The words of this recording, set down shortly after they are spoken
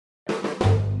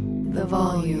the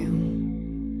volume.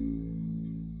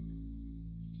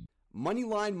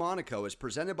 Moneyline Monaco is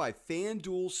presented by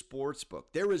FanDuel Sportsbook.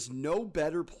 There is no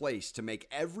better place to make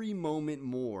every moment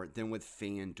more than with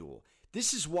FanDuel.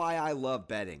 This is why I love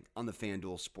betting on the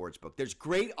FanDuel Sportsbook. There's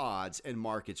great odds and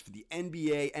markets for the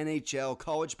NBA, NHL,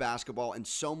 college basketball, and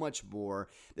so much more.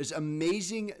 There's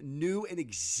amazing new and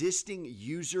existing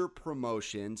user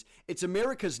promotions. It's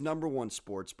America's #1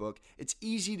 sportsbook. It's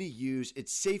easy to use.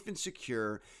 It's safe and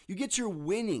secure. You get your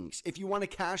winnings if you want to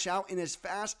cash out in as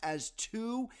fast as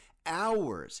 2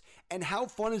 hours. And how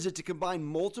fun is it to combine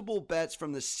multiple bets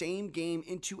from the same game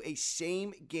into a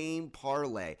same game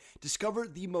parlay? Discover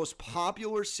the most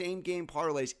popular same game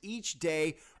parlays each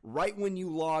day right when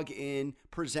you log in,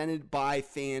 presented by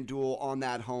FanDuel on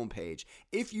that homepage.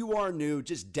 If you are new,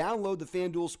 just download the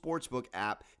FanDuel Sportsbook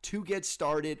app to get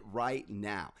started right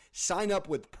now. Sign up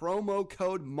with promo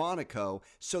code Monaco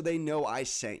so they know I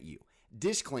sent you.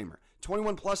 Disclaimer: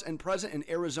 21 plus and present in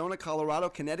Arizona, Colorado,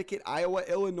 Connecticut, Iowa,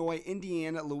 Illinois,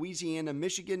 Indiana, Louisiana,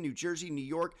 Michigan, New Jersey, New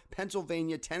York,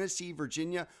 Pennsylvania, Tennessee,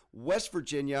 Virginia, West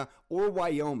Virginia, or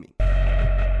Wyoming.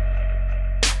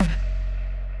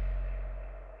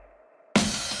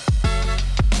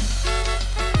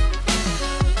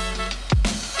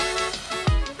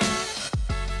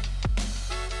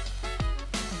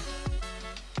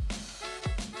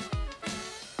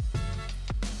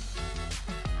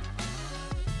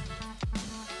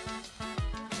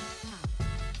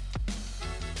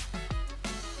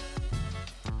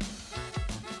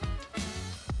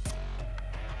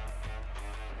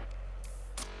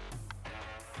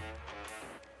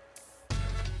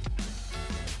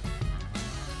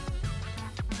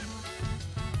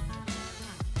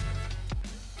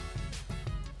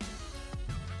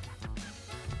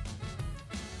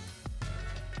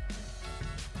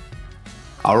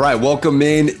 All right, welcome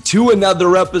in to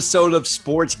another episode of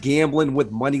Sports Gambling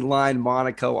with Moneyline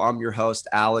Monaco. I'm your host,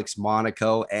 Alex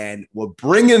Monaco, and we're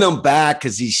bringing him back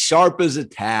because he's sharp as a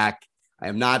tack. I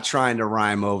am not trying to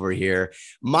rhyme over here.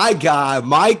 My guy,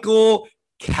 Michael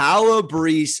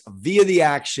Calabrese, via the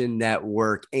Action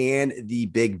Network and the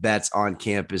Big Bets on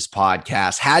Campus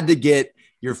podcast. Had to get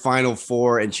your Final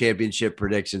Four and championship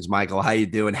predictions, Michael. How you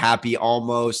doing? Happy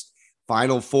almost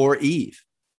Final Four Eve.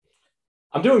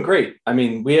 I'm doing great. I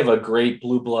mean, we have a great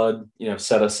blue blood,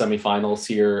 set of semifinals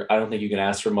here. I don't think you can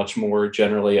ask for much more.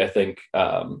 Generally, I think,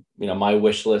 my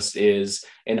wish list is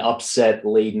an upset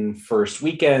laden first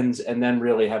weekend and then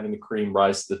really having the cream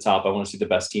rise to the top. I want to see the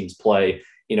best teams play,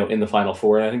 in the Final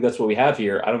Four. And I think that's what we have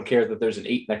here. I don't care that there's an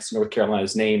 8 next to North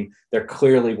Carolina's name. They're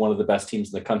clearly one of the best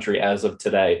teams in the country as of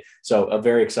today. So a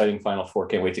very exciting Final Four.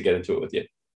 Can't wait to get into it with you.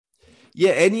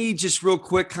 Yeah, any just real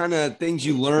quick kind of things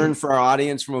you learned for our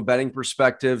audience from a betting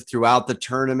perspective throughout the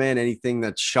tournament, anything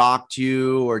that shocked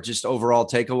you or just overall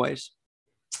takeaways?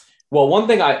 Well, one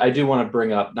thing I do want to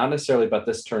bring up, not necessarily about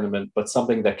this tournament, but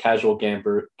something that casual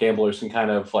gamblers can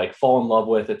kind of like fall in love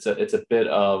with. It's a bit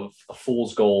of a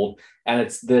fool's gold. And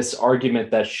it's this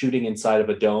argument that shooting inside of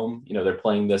a dome, they're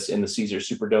playing this in the Caesar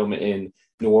Superdome in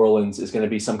New Orleans, is going to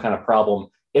be some kind of problem.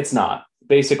 It's not.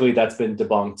 Basically, that's been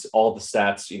debunked. All the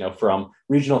stats, from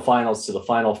regional finals to the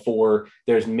Final Four,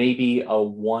 there's maybe a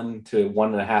 1 to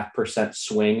 1.5%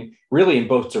 swing, really in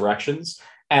both directions.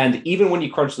 And even when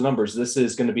you crunch the numbers, this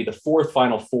is going to be the 4th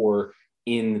Final Four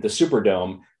in the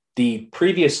Superdome. The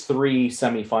previous 3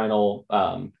 semifinal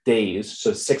days,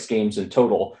 so 6 games in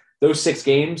total, those 6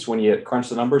 games, when you crunch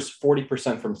the numbers,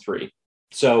 40% from 3.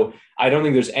 So I don't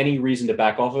think there's any reason to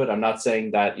back off of it. I'm not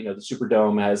saying that, the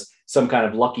Superdome has some kind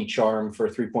of lucky charm for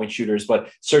 3-point shooters, but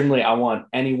certainly I want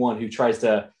anyone who tries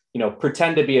to,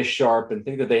 pretend to be a sharp and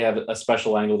think that they have a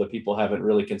special angle that people haven't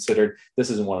really considered. This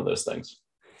isn't one of those things.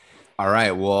 All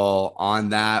right. Well, on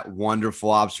that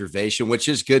wonderful observation, which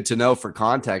is good to know for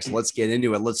context, let's get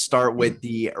into it. Let's start with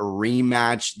the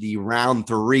rematch, the round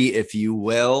 3, if you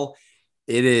will.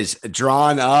 It is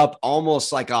drawn up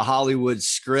almost like a Hollywood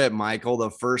script, Michael. The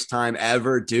first time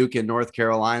ever Duke and North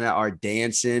Carolina are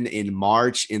dancing in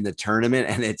March in the tournament,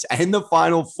 and it's in the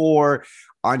Final Four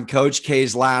on Coach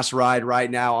K's last ride right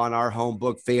now on our home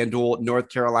book, FanDuel. North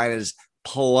Carolina's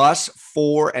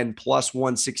 +4 and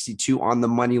 +162 on the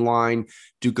money line.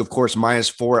 Duke, of course,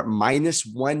 -4 at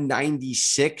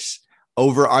 -196.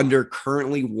 Over under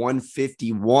currently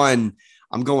 151.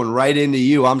 I'm going right into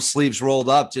you. I'm sleeves rolled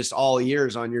up just all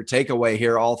ears on your takeaway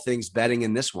here, all things betting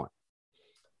in this one.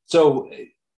 So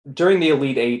during the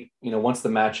Elite Eight, once the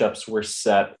matchups were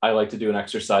set, I like to do an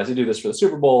exercise. I do this for the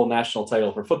Super Bowl, national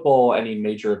title for football, any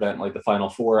major event like the Final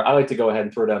Four. I like to go ahead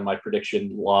and throw down my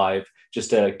prediction live just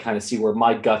to kind of see where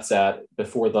my gut's at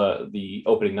before the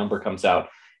opening number comes out.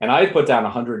 And I put down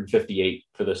 158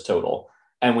 for this total.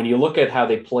 And when you look at how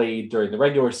they played during the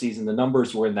regular season, the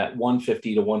numbers were in that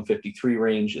 150 to 153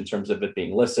 range in terms of it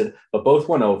being listed, but both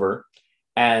went over.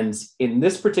 And in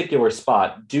this particular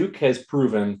spot, Duke has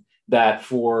proven that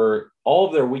for all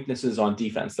of their weaknesses on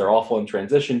defense, they're awful in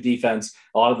transition defense.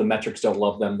 A lot of the metrics don't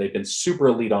love them. They've been super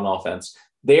elite on offense.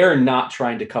 They are not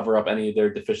trying to cover up any of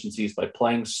their deficiencies by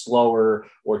playing slower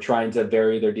or trying to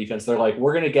vary their defense. They're like,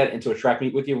 we're going to get into a track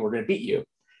meet with you and we're going to beat you.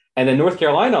 And then North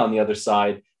Carolina on the other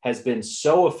side has been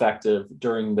so effective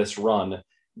during this run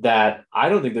that I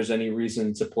don't think there's any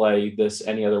reason to play this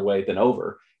any other way than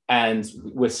over. And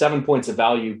with 7 points of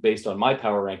value based on my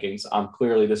power rankings,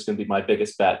 clearly this is going to be my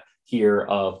biggest bet here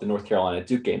of the North Carolina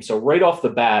Duke game. So right off the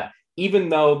bat, even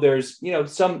though there's,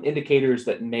 some indicators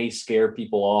that may scare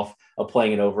people off of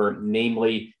playing it over,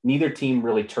 namely neither team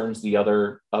really turns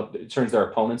their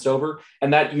opponents over.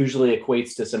 And that usually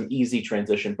equates to some easy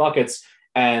transition buckets.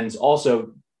 And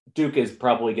also Duke is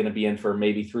probably going to be in for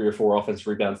maybe 3 or 4 offensive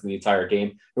rebounds in the entire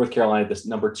game. North Carolina, this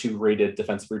number 2 rated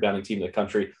defensive rebounding team in the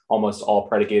country, almost all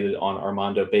predicated on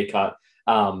Armando Bacot.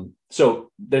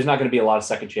 So there's not going to be a lot of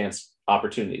second chance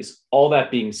opportunities. All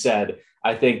that being said,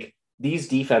 I think these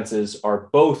defenses are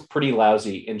both pretty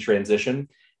lousy in transition.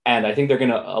 And I think they're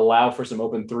going to allow for some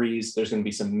open threes. There's going to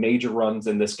be some major runs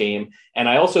in this game. And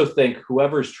I also think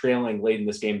whoever's trailing late in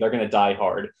this game, they're going to die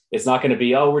hard. It's not going to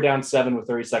be, we're down 7 with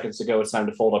 30 seconds to go. It's time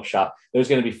to fold up shop. There's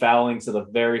going to be fouling to the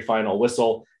very final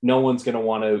whistle. No one's going to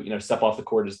want to, step off the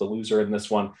court as the loser in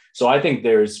this one. So I think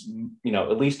there's,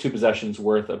 at least 2 possessions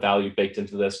worth of value baked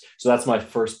into this. So that's my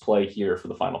first play here for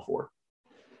the Final Four.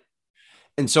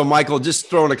 And so, Michael, just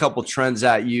throwing a couple trends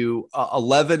at you,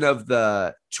 11 of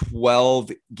the 12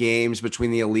 games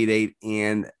between the Elite Eight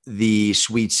and the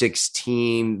Sweet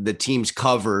 16, the teams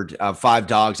covered 5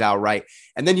 dogs outright.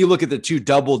 And then you look at the 2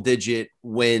 double-digit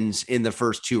wins in the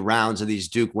first 2 rounds of these,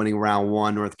 Duke winning round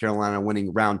 1, North Carolina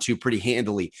winning round 2 pretty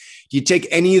handily. Do you take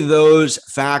any of those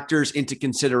factors into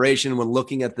consideration when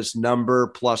looking at this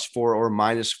number, +4 or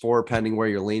 -4, pending where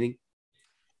you're leaning?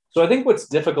 So I think what's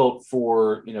difficult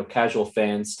for, casual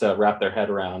fans to wrap their head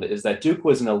around is that Duke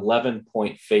was an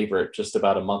 11-point favorite just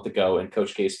about a month ago in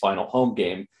Coach K's final home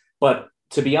game. But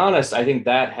to be honest, I think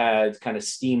that had kind of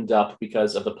steamed up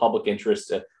because of the public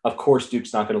interest. Of course,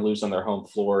 Duke's not going to lose on their home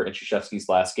floor in Krzyzewski's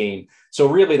last game. So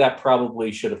really that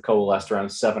probably should have coalesced around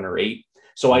 7 or 8.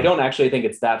 So I don't actually think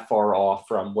it's that far off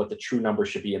from what the true number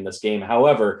should be in this game.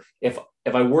 However, if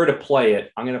I were to play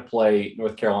it, I'm going to play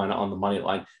North Carolina on the money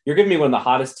line. You're giving me one of the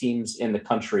hottest teams in the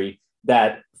country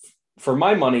that, for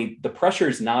my money, the pressure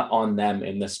is not on them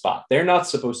in this spot. They're not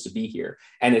supposed to be here.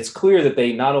 And it's clear that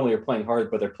they not only are playing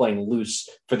hard, but they're playing loose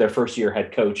for their first-year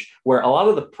head coach, where a lot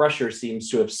of the pressure seems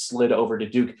to have slid over to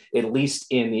Duke, at least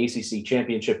in the ACC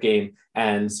championship game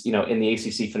and, in the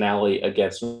ACC finale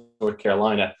against North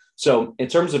Carolina. So in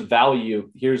terms of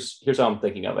value, here's how I'm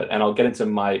thinking of it. And I'll get into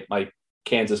my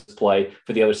Kansas play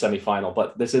for the other semifinal,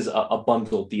 but this is a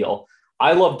bundle deal.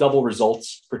 I love double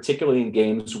results, particularly in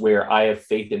games where I have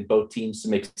faith in both teams to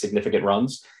make significant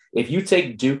runs. If you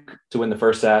take Duke to win the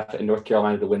first half and North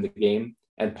Carolina to win the game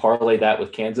and parlay that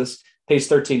with Kansas, pays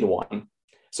 13-1.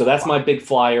 So that's my big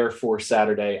flyer for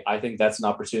Saturday. I think that's an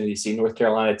opportunity to see North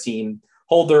Carolina team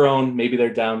hold their own. Maybe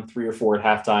they're down 3 or 4 at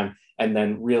halftime and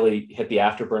then really hit the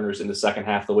afterburners in the second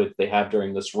half the way that they have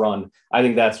during this run. I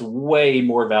think that's way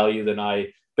more value than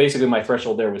basically my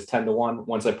threshold there was 10-1.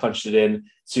 Once I punched it in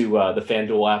to the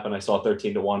FanDuel app and I saw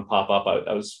 13-1 pop up,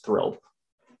 I was thrilled.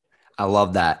 I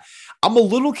love that. I'm a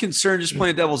little concerned just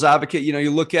playing devil's advocate. You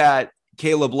look at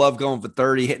Caleb Love going for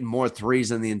 30, hitting more threes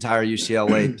than the entire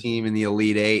UCLA team in the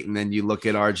Elite Eight. And then you look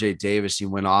at RJ Davis, he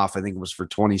went off, I think it was for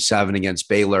 27 against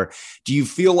Baylor. Do you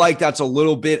feel like that's a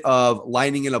little bit of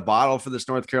lightning in a bottle for this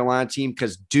North Carolina team?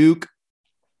 Because Duke,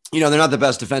 they're not the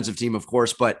best defensive team, of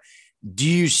course, but do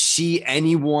you see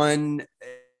anyone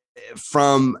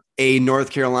from a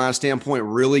North Carolina standpoint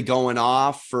really going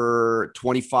off for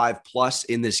 25 plus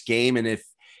in this game? And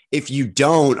if you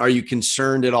don't, are you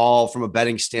concerned at all from a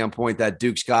betting standpoint that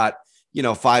Duke's got,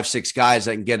 5-6 guys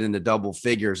that can get into double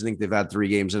figures? I think they've had 3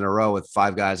 games in a row with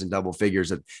 5 guys in double figures.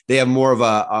 That they have more of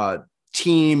a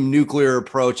team nuclear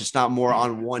approach. It's not more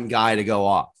on one guy to go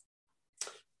off.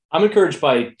 I'm encouraged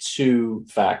by 2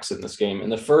 facts in this game.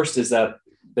 And the first is that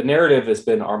the narrative has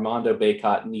been Armando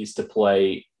Bacot needs to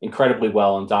play incredibly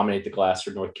well and dominate the glass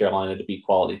for North Carolina to beat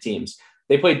quality teams.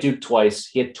 They played Duke twice.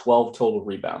 He had 12 total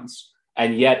rebounds.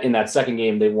 And yet in that second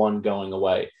game, they won going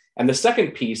away. And the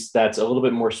second piece that's a little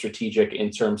bit more strategic in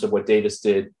terms of what Davis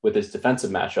did with his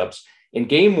defensive matchups. In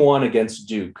game 1 against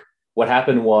Duke, what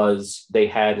happened was they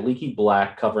had Leaky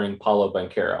Black covering Paolo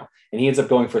Banchero. and he ends up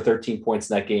going for 13 points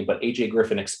in that game, but AJ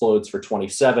Griffin explodes for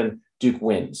 27. Duke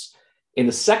wins. In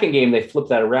the second game, they flip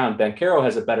that around. Banchero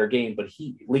has a better game, but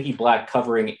Leaky Black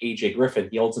covering AJ Griffin,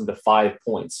 he holds him to 5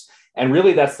 points. And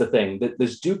really, that's the thing.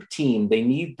 This Duke team, they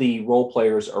need the role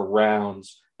players around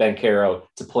Banchero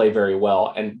to play very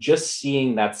well. And just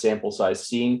seeing that sample size,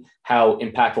 seeing how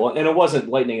impactful, and it wasn't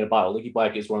lightning in a bottle. Leaky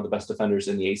Black is one of the best defenders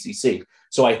in the ACC.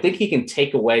 So I think he can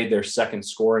take away their second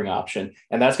scoring option.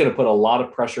 And that's going to put a lot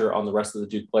of pressure on the rest of the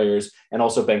Duke players and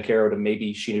also Banchero to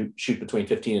maybe shoot between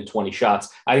 15 and 20 shots.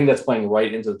 I think that's playing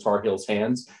right into the Tar Heels'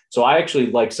 hands. So I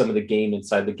actually like some of the game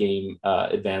inside the game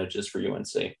advantages for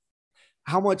UNC.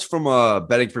 How much from a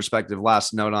betting perspective,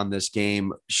 last note on this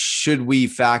game, should we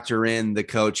factor in the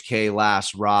Coach K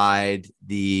last ride,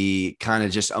 the kind of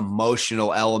just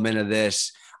emotional element of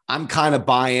this? I'm kind of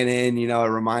buying in, it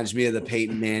reminds me of the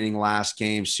Peyton Manning last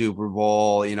game, Super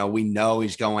Bowl. We know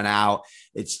he's going out.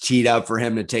 It's teed up for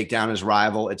him to take down his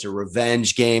rival. It's a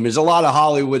revenge game. There's a lot of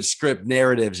Hollywood script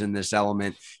narratives in this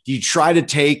element. Do you try to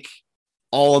take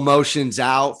all emotions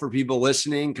out for people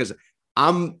listening? Because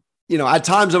at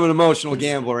times I'm an emotional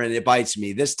gambler and it bites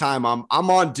me. This time I'm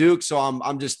on Duke, so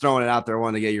I'm just throwing it out there. I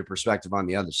want to get your perspective on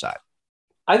the other side.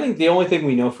 I think the only thing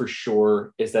we know for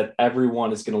sure is that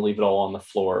everyone is going to leave it all on the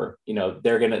floor.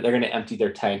 They're going to empty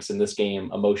their tanks in this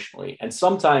game emotionally. And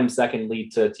sometimes that can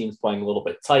lead to teams playing a little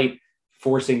bit tight,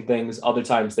 forcing things. Other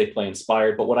times they play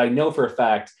inspired. But what I know for a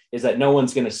fact is that no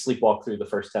one's going to sleepwalk through the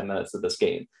first 10 minutes of this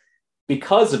game.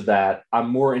 Because of that, I'm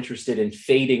more interested in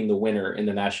fading the winner in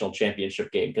the national championship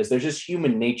game, because there's just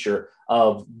human nature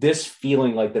of this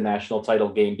feeling like the national title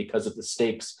game because of the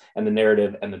stakes and the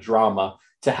narrative and the drama.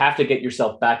 To have to get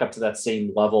yourself back up to that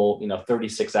same level,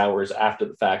 36 hours after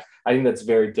the fact, I think that's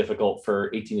very difficult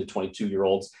for 18 to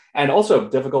 22-year-olds, and also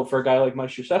difficult for a guy like Mike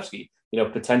Krzyzewski.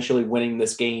 Potentially winning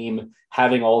this game,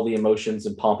 having all the emotions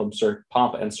and pomp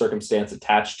and circumstance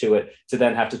attached to it, to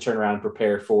then have to turn around and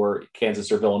prepare for Kansas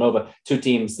or Villanova, two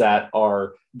teams that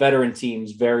are veteran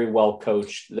teams, very well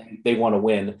coached. They want to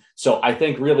win. So I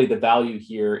think really the value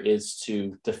here is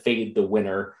to fade the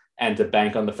winner and to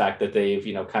bank on the fact that they've,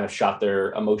 kind of shot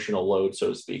their emotional load, so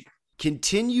to speak.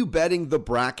 Continue betting the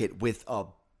bracket with a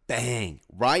bang.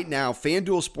 Right now,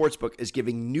 FanDuel Sportsbook is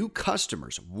giving new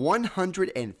customers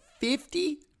 $150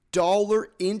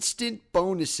 instant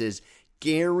bonuses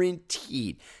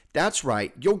guaranteed. That's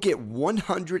right. You'll get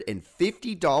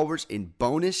 $150 in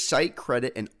bonus site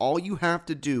credit, and all you have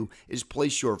to do is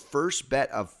place your first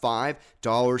bet of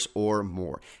 $5 or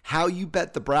more. How you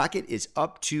bet the bracket is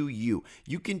up to you.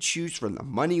 You can choose from the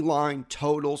money line,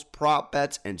 totals, prop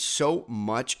bets, and so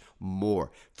much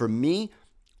more. For me,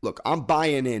 look, I'm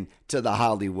buying in to the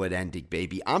Hollywood ending,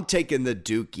 baby. I'm taking the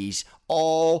Dukies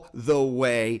all the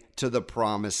way to the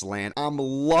promised land. I'm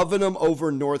loving them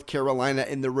over North Carolina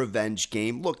in the revenge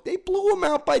game. Look, they blew them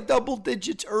out by double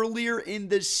digits earlier in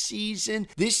the season.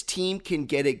 This team can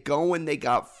get it going. They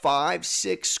got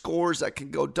 5-6 scores that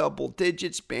can go double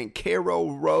digits.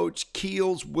 Banchero, Roach,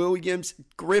 Keels, Williams,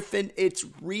 Griffin. It's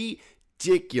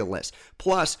ridiculous.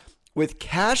 Plus, with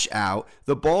cash out,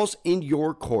 the ball's in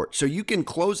your court, so you can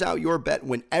close out your bet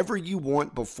whenever you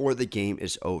want before the game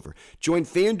is over. Join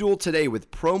FanDuel today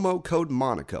with promo code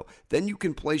Monaco. Then you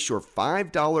can place your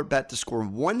 $5 bet to score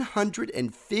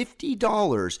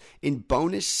 $150 in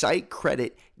bonus site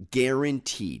credit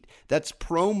guaranteed. That's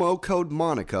promo code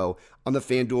Monaco on the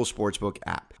FanDuel Sportsbook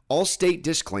app. All state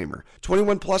disclaimer.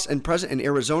 21 plus and present in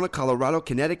Arizona, Colorado,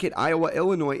 Connecticut, Iowa,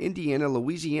 Illinois, Indiana,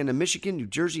 Louisiana, Michigan, New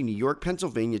Jersey, New York,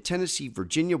 Pennsylvania, Tennessee,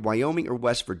 Virginia, Wyoming, or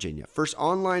West Virginia. First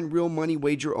online real money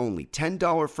wager only.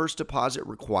 $10 first deposit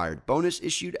required. Bonus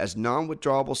issued as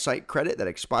non-withdrawable site credit that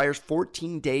expires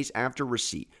 14 days after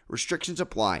receipt. Restrictions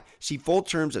apply. See full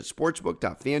terms at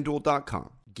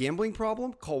sportsbook.fanduel.com. Gambling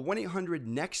problem? Call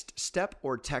 1-800-NEXT-STEP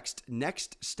or text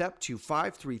NEXT-STEP to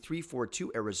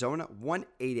 53342 Arizona,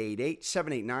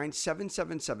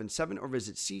 1-888-789-7777, or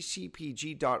visit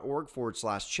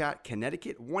ccpg.org/chat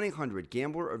Connecticut,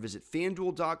 1-800-GAMBLER, or visit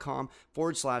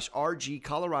fanduel.com/RG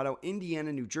Colorado,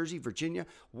 Indiana, New Jersey, Virginia,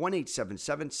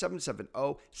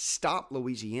 1-877-770-STOP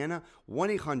Louisiana,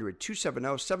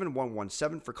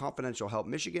 1-800-270-7117 for confidential help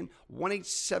Michigan,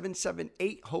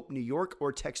 1-877-8-HOPE New York,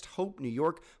 or text HOPE New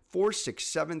York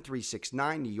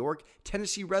 467-369 New York.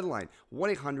 Tennessee Redline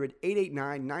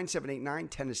 1-800-889-9789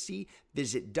 Tennessee.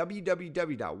 Visit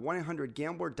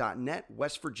www.1800gambler.net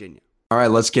West Virginia. All right,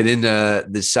 let's get into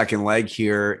the second leg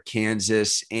here.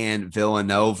 Kansas and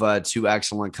Villanova, two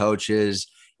excellent coaches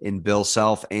in Bill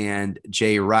Self and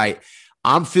Jay Wright.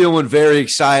 I'm feeling very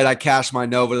excited. I cashed my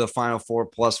Nova to the Final Four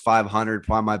plus 500,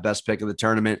 probably my best pick of the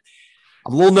tournament.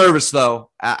 I'm a little nervous,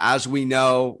 though. As we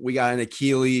know, we got an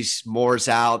Achilles. Moore's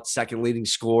out, second leading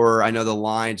scorer. I know the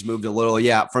lines moved a little.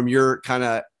 Yeah, from your kind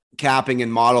of capping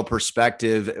and model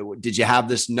perspective, did you have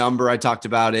this number? I talked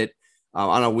about it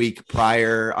on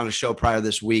a show prior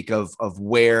this week of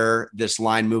where this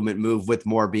line movement moved with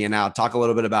Moore being out. Talk a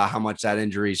little bit about how much that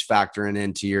injury is factoring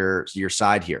into your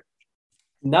side here.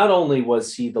 Not only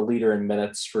was he the leader in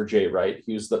minutes for Jay Wright,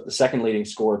 he was the second leading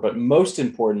scorer, but most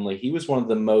importantly, he was one of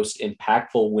the most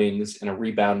impactful wings in a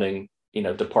rebounding,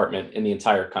 department in the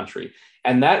entire country.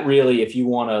 And that really, if you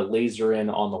want to laser in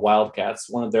on the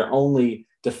Wildcats, one of their only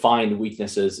defined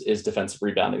weaknesses is defensive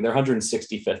rebounding. They're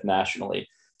 165th nationally.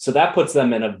 So that puts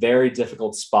them in a very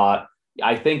difficult spot.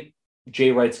 I think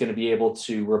Jay Wright's going to be able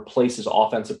to replace his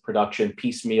offensive production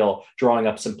piecemeal, drawing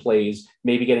up some plays,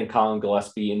 maybe getting Colin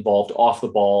Gillespie involved off the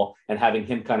ball and having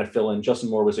him kind of fill in. Justin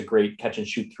Moore was a great catch and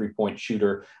shoot 3-point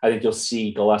shooter. I think you'll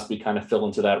see Gillespie kind of fill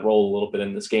into that role a little bit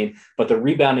in this game, but the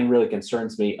rebounding really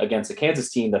concerns me against a Kansas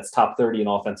team that's top 30 in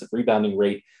offensive rebounding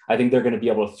rate. I think they're going to be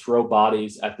able to throw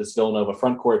bodies at this Villanova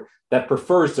front court that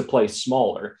prefers to play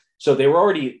smaller. So they were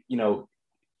already,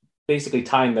 basically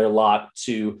tying their lot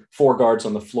to four guards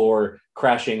on the floor,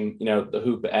 crashing, the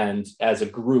hoop and as a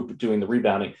group doing the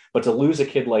rebounding. But to lose a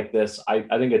kid like this, I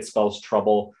think it spells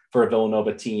trouble for a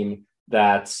Villanova team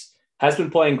that has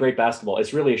been playing great basketball.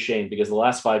 It's really a shame because the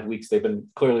last 5 weeks, they've been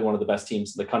clearly one of the best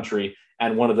teams in the country.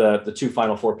 And one of the two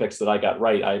Final Four picks that I got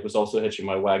right, I was also hitching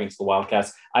my wagon to the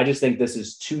Wildcats. I just think this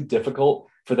is too difficult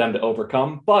for them to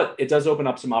overcome, but it does open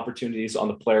up some opportunities on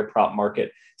the player prop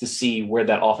market to see where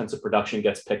that offensive production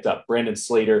gets picked up. Brandon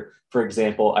Slater, for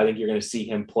example, I think you're going to see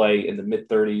him play in the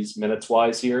mid-30s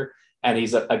minutes-wise here. And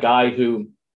he's a guy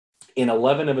who, in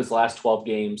 11 of his last 12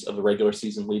 games of the regular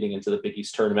season leading into the Big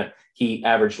East tournament, he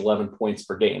averaged 11 points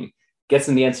per game. Gets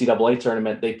in the NCAA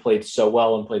tournament, they played so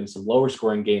well and played in some lower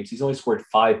scoring games. He's only scored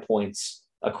 5 points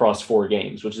across 4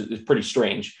 games, which is pretty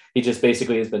strange. He just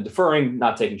basically has been deferring,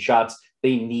 not taking shots.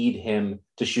 They need him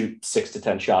to shoot 6 to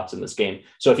 10 shots in this game.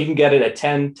 So if you can get it at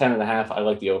 10, 10 and a half, I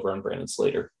like the over on Brandon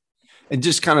Slater. And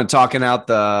just kind of talking out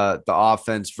the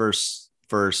offense versus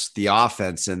the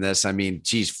offense in this,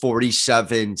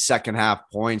 47 second half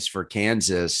points for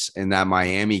Kansas in that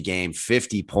Miami game,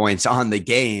 50 points on the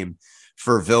game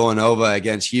for Villanova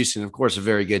against Houston. Of course, a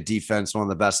very good defense, one of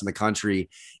the best in the country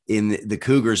in the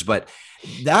Cougars, but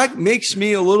that makes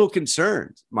me a little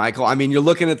concerned, Michael. You're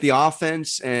looking at the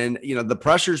offense and, the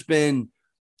pressure's been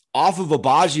off of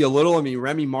Agbaji a little.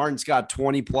 Remy Martin's got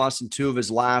 20 plus in 2 of his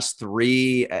last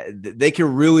 3. They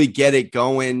can really get it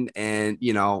going. And,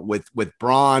 with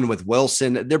Braun, with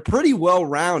Wilson, they're pretty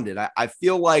well-rounded. I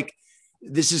feel like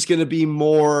this is going to be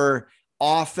more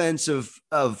offensive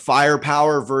of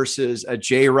firepower versus a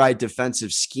Jay Wright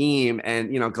defensive scheme.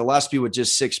 And, Gillespie with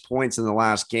just 6 points in the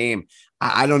last game.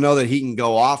 I don't know that he can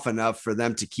go off enough for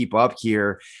them to keep up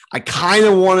here. I kind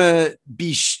of want to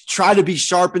try to be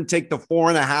sharp and take the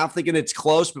 4.5, thinking it's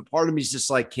close, but part of me is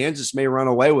just like Kansas may run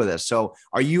away with this. So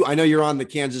I know you're on the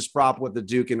Kansas prop with the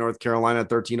Duke in North Carolina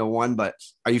at 1301, but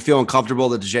are you feeling comfortable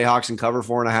that the Jayhawks can cover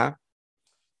 4.5?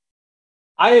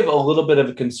 I have a little bit of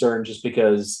a concern just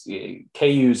because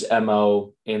KU's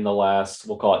MO in the last,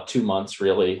 we'll call it 2 months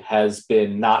really, has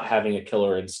been not having a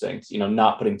killer instinct,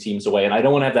 not putting teams away. And I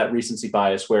don't want to have that recency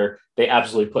bias where they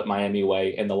absolutely put Miami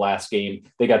away in the last game.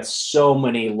 They got so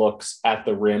many looks at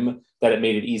the rim that it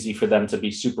made it easy for them to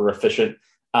be super efficient.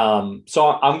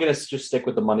 So I'm going to just stick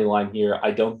with the money line here.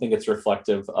 I don't think it's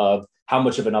reflective of how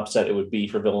much of an upset it would be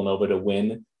for Villanova to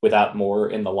win without Moore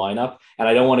in the lineup. And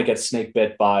I don't want to get snake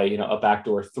bit by, a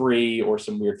backdoor 3 or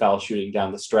some weird foul shooting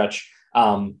down the stretch.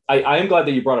 I am glad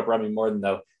that you brought up Remy Martin,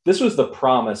 though. This was the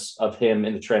promise of him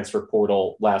in the transfer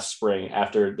portal last spring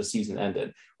after the season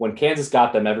ended. When Kansas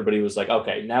got them, everybody was like,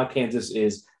 okay, now Kansas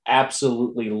is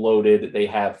absolutely loaded. They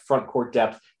have front court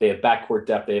depth. They have backcourt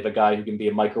depth. They have a guy who can be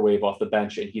a microwave off the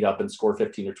bench and heat up and score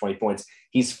 15 or 20 points.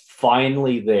 He's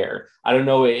finally there. I don't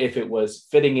know if it was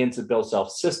fitting into Bill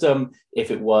Self's system,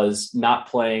 if it was not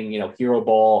playing, hero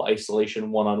ball,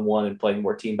 isolation, one-on-one and playing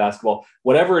more team basketball.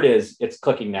 Whatever it is, it's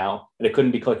clicking now. And it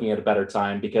couldn't be clicking at a better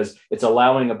time because it's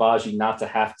allowing Agbaji not to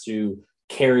have to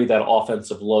carry that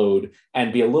offensive load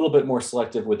and be a little bit more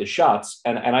selective with his shots.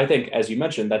 And I think, as you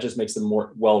mentioned, that just makes them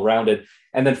more well-rounded.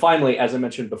 And then finally, as I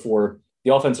mentioned before,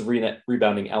 the offensive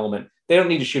rebounding element, they don't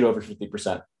need to shoot over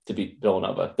 50% to beat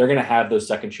Villanova. They're going to have those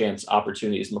second chance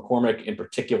opportunities. McCormick in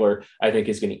particular, I think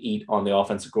is going to eat on the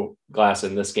offensive glass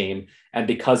in this game. And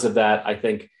because of that, I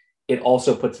think it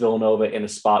also puts Villanova in a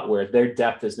spot where their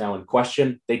depth is now in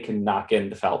question. They cannot get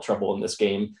into foul trouble in this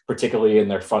game, particularly in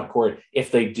their front court.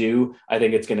 If they do, I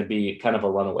think it's going to be kind of a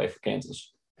runaway for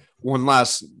Kansas. One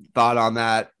last thought on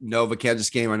that Nova Kansas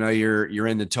game. I know you're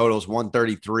in the totals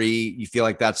 133. You feel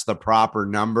like that's the proper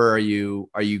number? Are you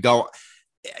going?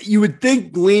 You would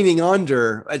think leaning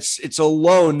under. It's a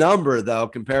low number though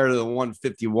compared to the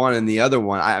 151 and the other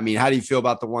one. I mean, how do you feel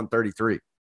about the 133?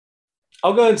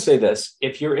 I'll go ahead and say this.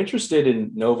 If you're interested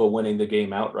in Nova winning the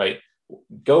game outright,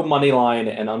 go money line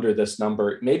and under this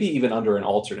number, maybe even under an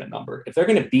alternate number. If they're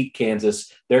going to beat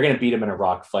Kansas, they're going to beat them in a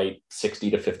rock fight,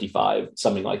 60-55,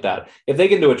 something like that. If they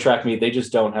can do a track meet, they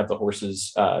just don't have the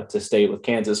horses to stay with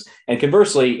Kansas. And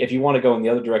conversely, if you want to go in the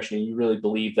other direction and you really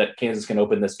believe that Kansas can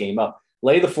open this game up,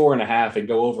 lay the 4.5 and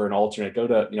go over an alternate, go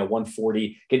to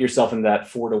 140, get yourself in that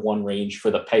 4-1 range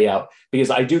for the payout, because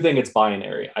I do think it's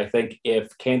binary. I think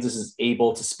if Kansas is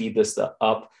able to speed this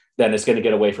up, then it's going to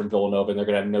get away from Villanova and they're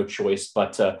going to have no choice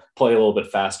but to play a little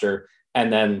bit faster.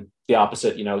 And then the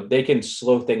opposite, they can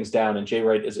slow things down. And Jay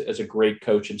Wright is a great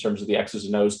coach in terms of the X's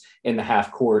and O's in the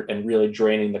half court and really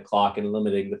draining the clock and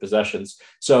limiting the possessions.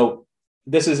 So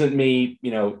this isn't me,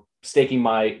 staking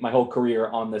my whole career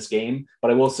on this game, but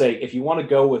I will say, if you want to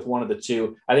go with one of the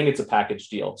two, I think it's a package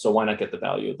deal. So why not get the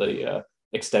value of the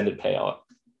extended payout?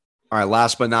 All right,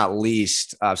 last but not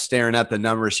least, staring at the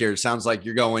numbers here, it sounds like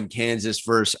you're going Kansas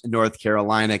versus North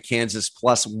Carolina. Kansas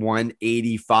plus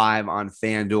 185 on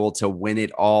FanDuel to win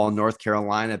it all. North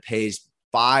Carolina pays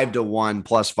 5-1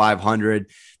 plus 500.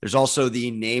 There's also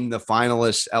the name the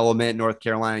finalists element. North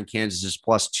Carolina and Kansas is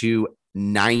plus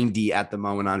 290 at the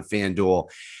moment on FanDuel.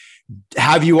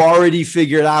 Have you already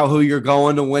figured out who you're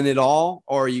going to win it all,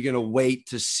 or are you going to wait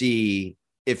to see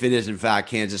if it is in fact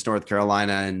Kansas, North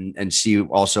Carolina, and see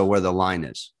also where the line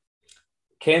is?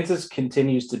 Kansas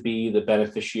continues to be the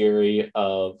beneficiary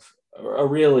of a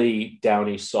really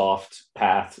downy, soft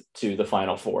path to the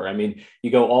Final Four. I mean,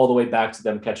 you go all the way back to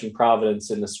them catching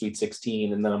Providence in the Sweet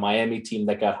 16, and then a Miami team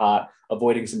that got hot,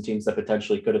 avoiding some teams that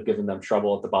potentially could have given them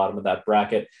trouble at the bottom of that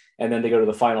bracket. And then they go to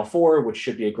the Final Four, which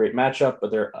should be a great matchup,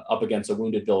 but they're up against a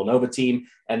wounded Villanova team,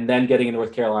 and then getting a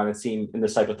North Carolina team in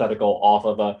this hypothetical off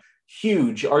of a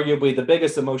huge, arguably the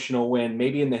biggest emotional win,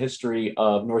 maybe in the history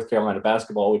of North Carolina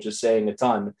basketball, which is saying a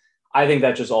ton. I think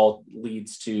that just all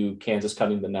leads to Kansas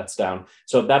cutting the nets down.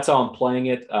 So that's how I'm playing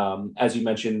it. As you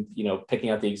mentioned, picking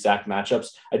out the exact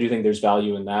matchups, I do think there's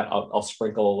value in that. I'll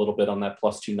sprinkle a little bit on that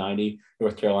plus 290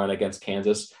 North Carolina against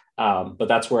Kansas. But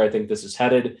that's where I think this is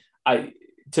headed.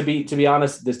 To be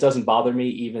honest, this doesn't bother me,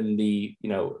 even the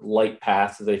light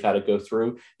path that they've had to go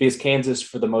through, because Kansas,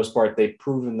 for the most part, they've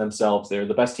proven themselves. They're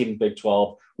the best team in Big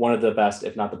 12, one of the best,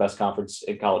 if not the best conference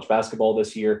in college basketball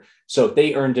this year. So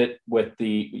they earned it with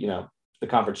the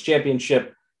conference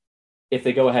championship. If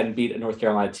they go ahead and beat a North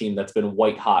Carolina team that's been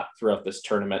white hot throughout this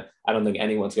tournament, I don't think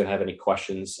anyone's going to have any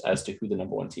questions as to who the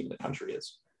number one team in the country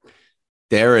is.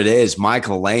 There it is.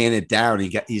 Michael laying it down.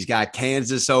 He's got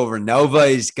Kansas over Nova.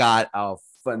 He's got a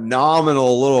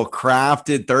phenomenal little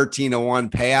crafted 13-1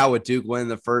 payout with Duke winning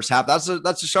the first half. That's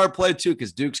a sharp play too,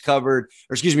 because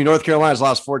North Carolina's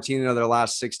lost 14 of their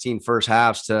last 16 first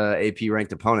halves to AP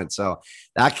ranked opponents. So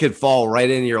that could fall right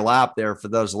into your lap there for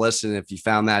those listening if you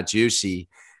found that juicy.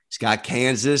 He's got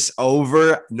Kansas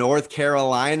over North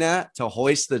Carolina to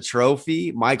hoist the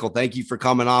trophy. Michael, thank you for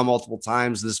coming on multiple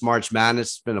times this March Madness.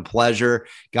 It's been a pleasure.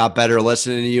 Got better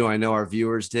listening to you. I know our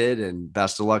viewers did, and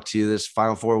best of luck to you this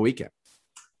Final Four weekend.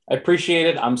 I appreciate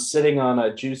it. I'm sitting on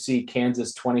a juicy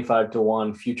Kansas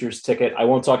 25-1 futures ticket. I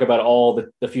won't talk about all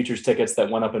the futures tickets that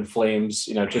went up in flames,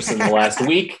 just in the last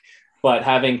week, but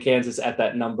having Kansas at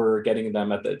that number, getting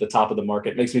them at the top of the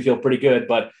market makes me feel pretty good,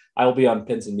 but I will be on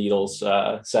pins and needles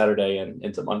Saturday and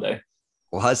into Monday.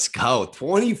 Let's go.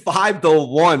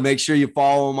 25-1. Make sure you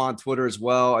follow him on Twitter as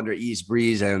well under East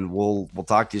Breeze, and we'll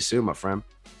talk to you soon, my friend.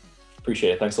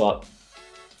 Appreciate it. Thanks a lot.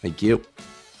 Thank you.